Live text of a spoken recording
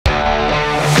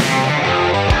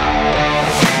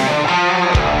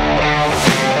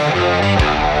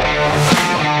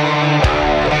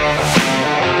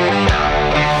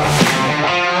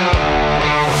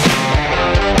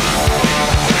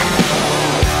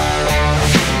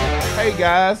Hey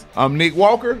guys, I'm Nick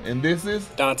Walker, and this is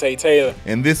Donte T.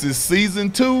 And this is season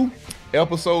 2,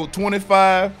 episode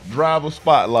 25, Driver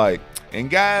Spotlight. And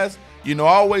guys, I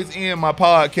always end my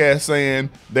podcast saying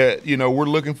that, we're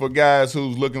looking for guys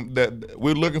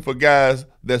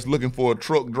that's looking for a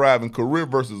truck driving career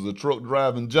versus a truck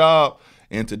driving job.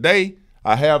 And today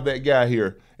I have that guy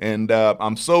here. And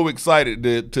I'm so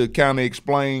excited to kind of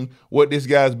explain what this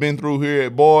guy's been through here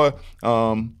at Boyd,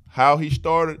 how he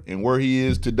started and where he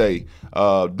is today.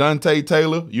 Donte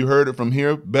Taylor, you heard it from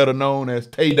here, better known as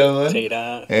Tay-Don.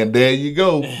 Tay-Don. And there you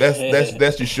go.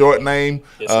 That's your short name.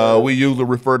 Yes, we usually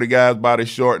refer to guys by the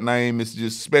short name. It's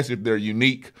just especially if they're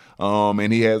unique.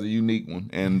 And he has a unique one.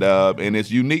 And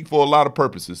it's unique for a lot of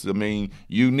purposes. I mean,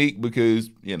 unique because,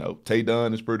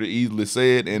 Tay-Don is pretty easily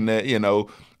said. And that,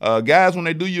 guys, when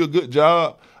they do you a good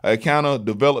job, kind of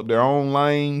develop their own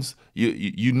lanes.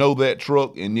 You know that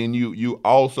truck, and then you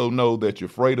also know that your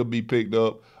freight will be picked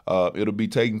up. It'll be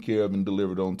taken care of and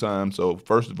delivered on time. So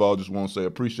first of all, just want to say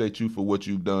appreciate you for what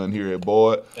you've done here at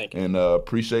Boyd. Thank you. And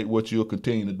appreciate what you'll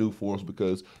continue to do for us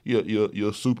because you're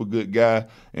a super good guy,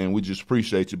 and we just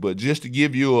appreciate you. But just to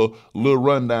give you a little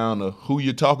rundown of who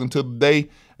you're talking to today,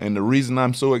 and the reason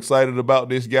I'm so excited about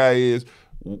this guy is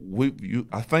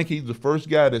I think he's the first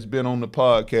guy that's been on the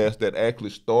podcast that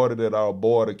actually started at our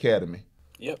Boyd Academy.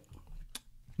 Yep.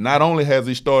 Not only has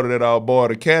he started at our Boyd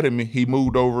Academy, he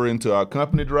moved over into our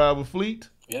company driver fleet.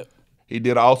 Yep. He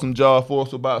did an awesome job for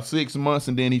us about 6 months,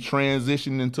 and then he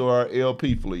transitioned into our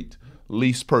LP fleet,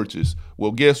 lease purchase. Well,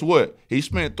 guess what? He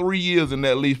spent 3 years in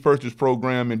that lease purchase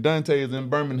program, and Donte is in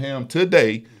Birmingham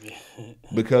today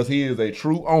because he is a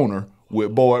true owner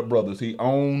with Boyd Brothers. He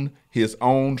owns his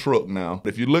own truck now.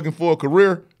 If you're looking for a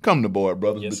career, come to Boyd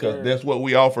Brothers, yes, because sir. That's what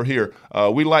we offer here.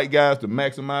 We like guys to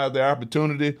maximize their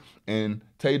opportunity, and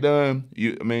Tay-Don,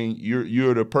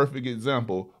 you're the perfect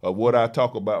example of what I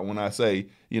talk about when I say,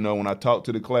 when I talk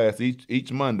to the class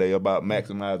each Monday about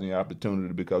maximizing your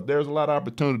opportunity, because there's a lot of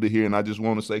opportunity here, and I just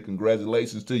want to say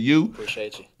congratulations to you.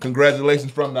 Appreciate you.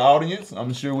 Congratulations from the audience.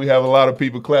 I'm sure we have a lot of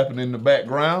people clapping in the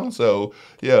background. So,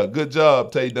 yeah, good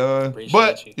job, Tay-Don.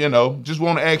 Appreciate you. Just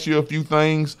want to ask you a few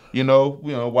things,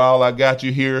 while I got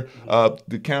you here,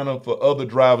 to kind of, for other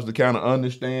drivers to kind of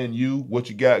understand you, what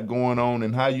you got going on,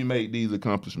 and how you make these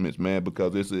accomplishments, man,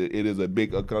 because it is a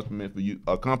big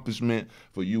accomplishment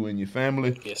for you and your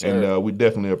family. Yes, sir. And we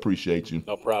definitely appreciate you.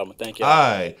 No problem. Thank you. All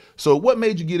right. So what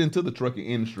made you get into the trucking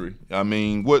industry? I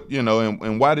mean,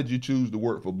 and why did you choose to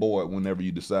work for Boyd whenever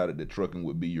you decided that trucking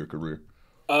would be your career?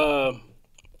 I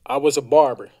was a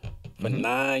barber for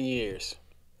 9 years.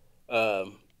 I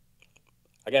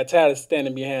got tired of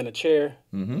standing behind a chair.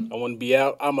 I want to be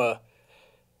out.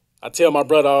 I tell my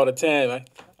brother all the time,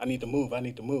 I need to move. I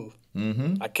need to move.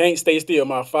 I can't stay still.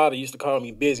 My father used to call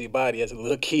me busybody as a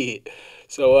little kid.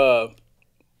 So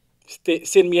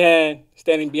standing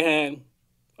behind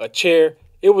a chair,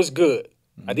 it was good.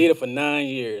 I did it for 9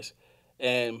 years.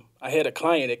 And I had a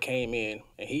client that came in,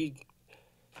 and he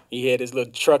had his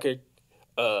little trucker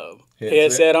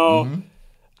headset on,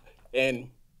 and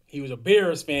he was a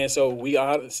Bears fan, so we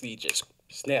honestly just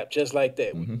snapped just like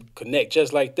that. We connect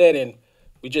just like that, and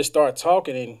we just started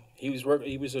talking, and he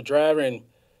was a driver and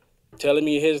telling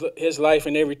me his life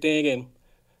and everything, and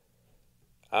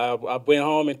I went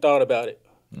home and thought about it.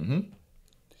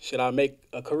 Should I make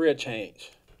a career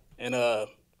change? And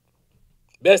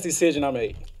best decision I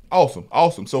made.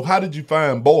 Awesome. So how did you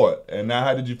find Boyd, and now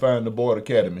how did you find the Boyd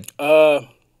Academy? I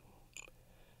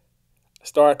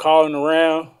started calling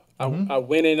around. I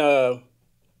went in. I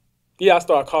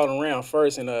started calling around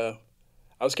first, and I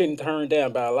was getting turned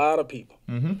down by a lot of people.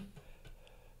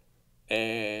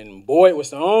 And Boyd was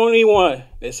the only one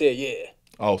that said yeah.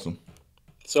 Awesome.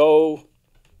 So.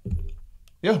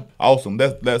 Yeah, awesome.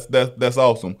 That's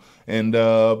awesome. And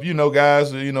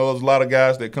guys, there's a lot of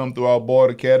guys that come through our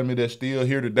Boyd Academy that's still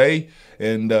here today.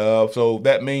 And so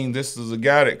that means this is a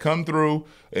guy that come through,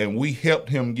 and we helped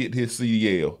him get his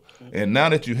CDL. And now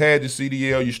that you had your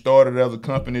CDL, you started as a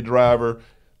company driver,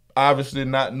 obviously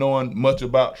not knowing much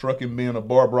about trucking, being a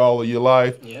barber all of your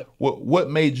life. Yep. What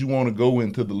made you want to go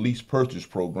into the lease purchase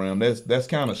program? That's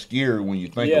kind of scary when you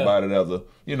think about it as a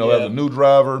as a new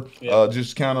driver,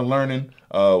 just kind of learning.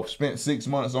 Spent 6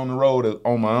 months on the road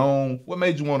on my own. What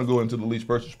made you want to go into the lease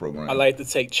purchase program? I like to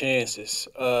take chances,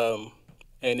 and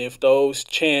if those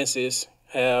chances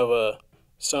have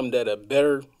something that'll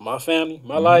better my family,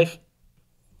 my life,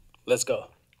 let's go.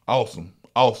 Awesome.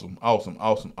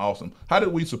 Awesome. How did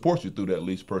we support you through that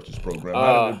lease purchase program?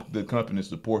 How did the company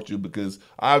support you? Because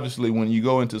obviously when you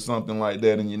go into something like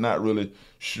that and you're not really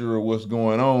sure what's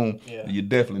going on, you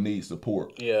definitely need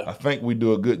support. Yeah. I think we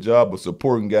do a good job of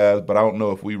supporting guys, but I don't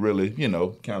know if we really,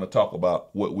 kind of talk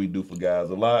about what we do for guys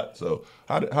a lot. So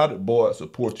how did Boyd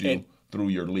support you through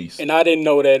your lease? And I didn't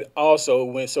know that also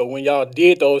when y'all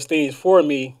did those things for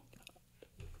me,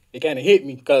 it kind of hit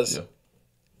me because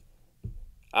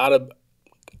I'd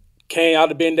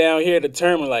have been down here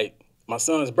determined like my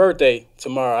son's birthday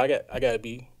tomorrow. I got to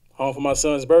be home for my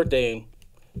son's birthday,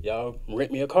 and y'all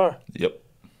rent me a car. Yep.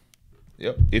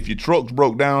 If your truck's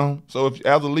broke down, so if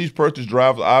as a lease purchase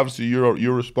driver, obviously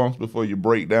you're responsible for your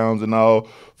breakdowns and all.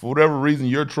 For whatever reason,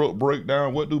 your truck break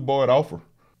down, what do Boyd offer?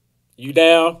 You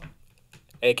down?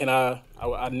 Hey, can I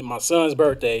my son's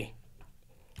birthday.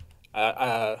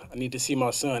 I need to see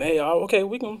my son. Hey, okay,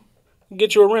 we can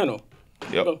get you a rental.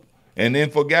 Yep. And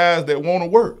then for guys that want to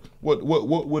work, what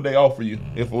would they offer you?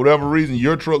 If for whatever reason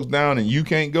your truck's down and you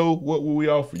can't go, what will we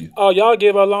offer you? Oh, y'all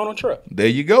give a loaner truck. There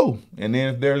you go. And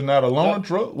then if there's not a loaner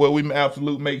truck, well, we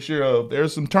absolutely make sure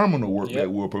there's some terminal work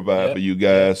that we'll provide for you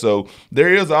guys. So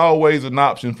there is always an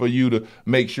option for you to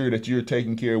make sure that you're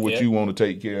taking care of what you want to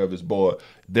take care of as Boyd.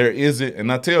 There isn't,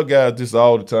 and I tell guys this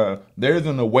all the time, there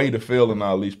isn't a way to fail in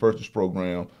our lease purchase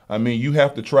program. I mean, you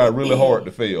have to try really hard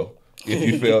to fail if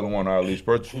you fail in one of our lease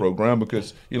purchase program,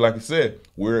 because like I said,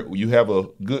 you have a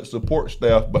good support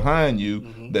staff behind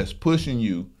you that's pushing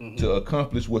you to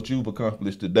accomplish what you've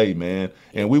accomplished today, man.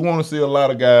 And we want to see a lot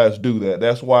of guys do that.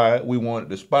 That's why we wanted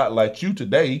to spotlight you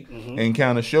today and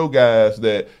kind of show guys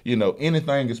that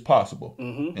anything is possible.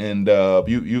 And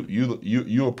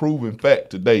you're a proven fact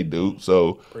today, dude.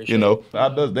 So how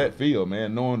does that feel,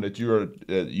 man? Knowing that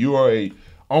you are a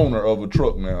owner of a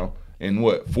truck now. In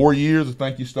what, 4 years? I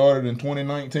think you started in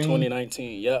 2019?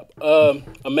 2019, yep.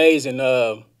 Amazing.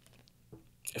 I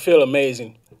feel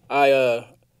amazing. I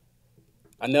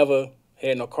never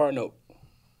had no car note.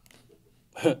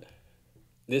 This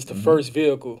is the first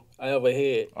vehicle I ever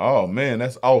had. Oh, man,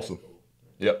 that's awesome.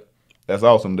 Yep. That's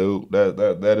awesome, dude.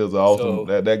 That is awesome.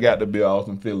 So, that got to be an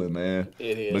awesome feeling, man.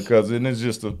 It is. Because it's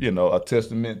just a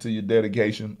testament to your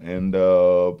dedication and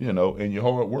and your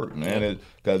hard work, man.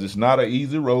 Because it's not an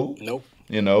easy road. Nope.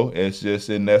 It's just,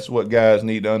 and that's what guys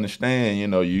need to understand.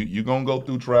 You're going to go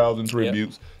through trials and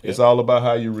tributes. It's all about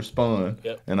how you respond.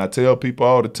 And I tell people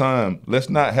all the time, let's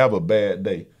not have a bad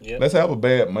day. Let's have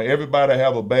everybody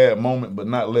have a bad moment, but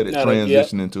not let it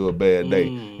transition into a bad day.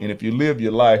 And if you live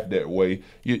your life that way,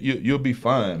 you'll be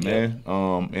fine, man.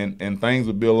 And things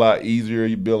will be a lot easier.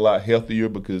 You'll be a lot healthier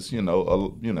because,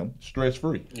 stress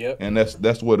free. And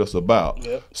that's what it's about.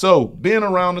 So being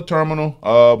around the terminal,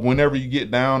 whenever you get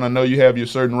down, I know you have your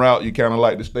certain route you kind of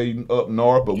like to stay up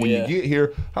north, but when you get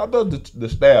here, how does the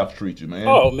staff treat you, man?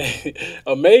 Oh man,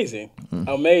 amazing.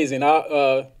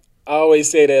 I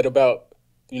always say that about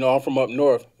I'm from up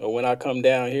north, but when I come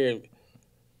down here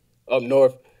up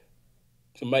north,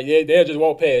 somebody they'll just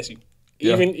walk past you.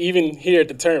 Even here at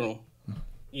the terminal,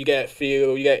 you got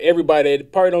Phil, you got everybody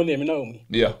that probably don't even know me.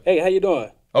 Hey, how you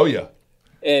doing? Oh yeah.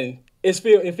 And it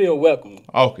feel welcome.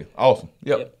 Okay, awesome.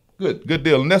 Yep. Good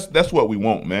deal. And that's what we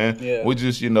want, man. We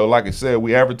just, like I said,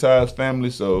 we advertise family,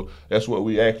 so that's what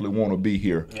we actually want to be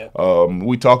here.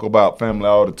 We talk about family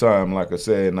all the time, like I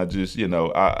said, and I just,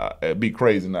 it'd be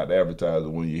crazy not to advertise it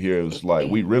when you hear it's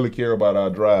like we really care about our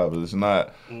drivers. It's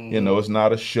not, it's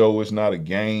not a show, it's not a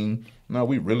game. No,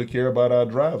 we really care about our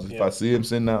drivers. If I see them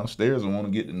sitting downstairs, I want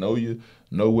to get to know you,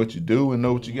 know what you do, and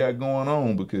know what you got going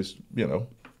on because,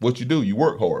 what you do, you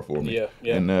work hard for me,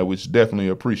 and which definitely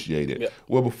appreciate it.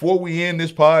 Well, before we end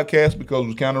this podcast, because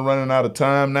we're kind of running out of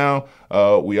time now,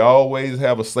 we always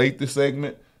have a safety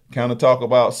segment, kind of talk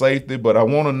about safety. But I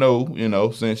want to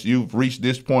know, since you've reached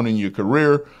this point in your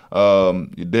career,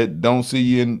 that don't see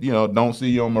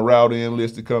you on my route end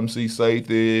list to come see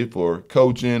safety for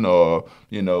coaching or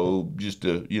just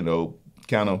to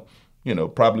kind of.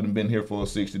 Probably been here for a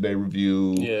 60-day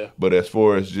review. But as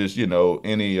far as just,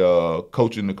 any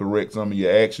coaching to correct some of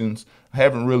your actions, I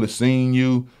haven't really seen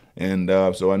you. And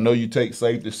so I know you take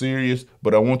safety serious,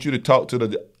 but I want you to talk to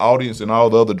the audience and all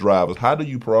the other drivers. How do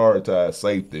you prioritize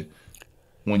safety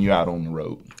when you're out on the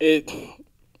road?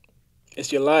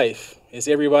 It's your life. It's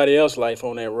everybody else's life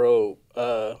on that road.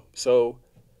 So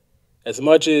as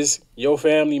much as your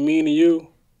family mean to you,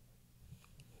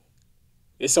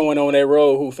 it's someone on that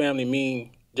road who family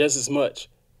mean just as much,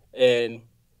 and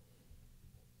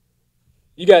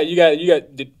you got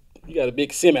a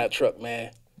big semi truck, man.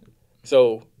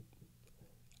 So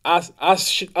I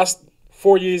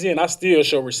 4 years in, I still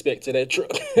show respect to that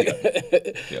truck.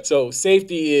 Yeah. So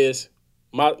safety is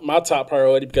my top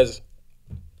priority because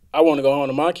I want to go home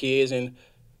to my kids, and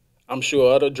I'm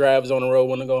sure other drivers on the road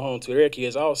want to go home to their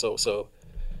kids also. So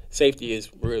safety is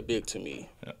real big to me.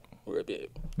 Yeah. Real big.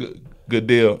 Good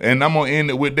deal. And I'm going to end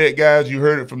it with that, guys. You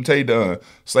heard it from Tay Dunn.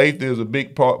 Safety is a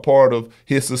big part of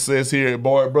his success here at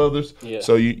Boyd Brothers. Yeah.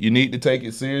 So you need to take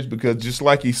it serious because just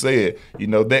like he said,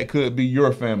 that could be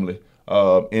your family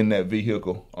in that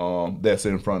vehicle that's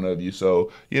in front of you.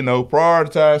 So,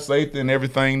 prioritize safety in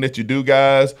everything that you do,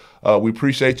 guys. We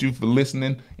appreciate you for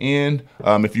listening in.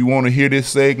 If you want to hear this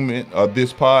segment of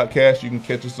this podcast, you can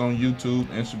catch us on YouTube,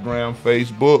 Instagram,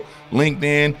 Facebook,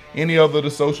 LinkedIn, any other of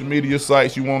the social media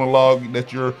sites you want to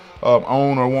that you're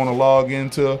on or want to log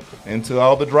into. And to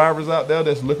all the drivers out there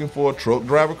that's looking for a truck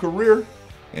driver career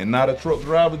and not a truck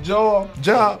driver job,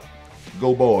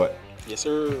 go Boyd. Yes,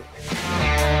 sir.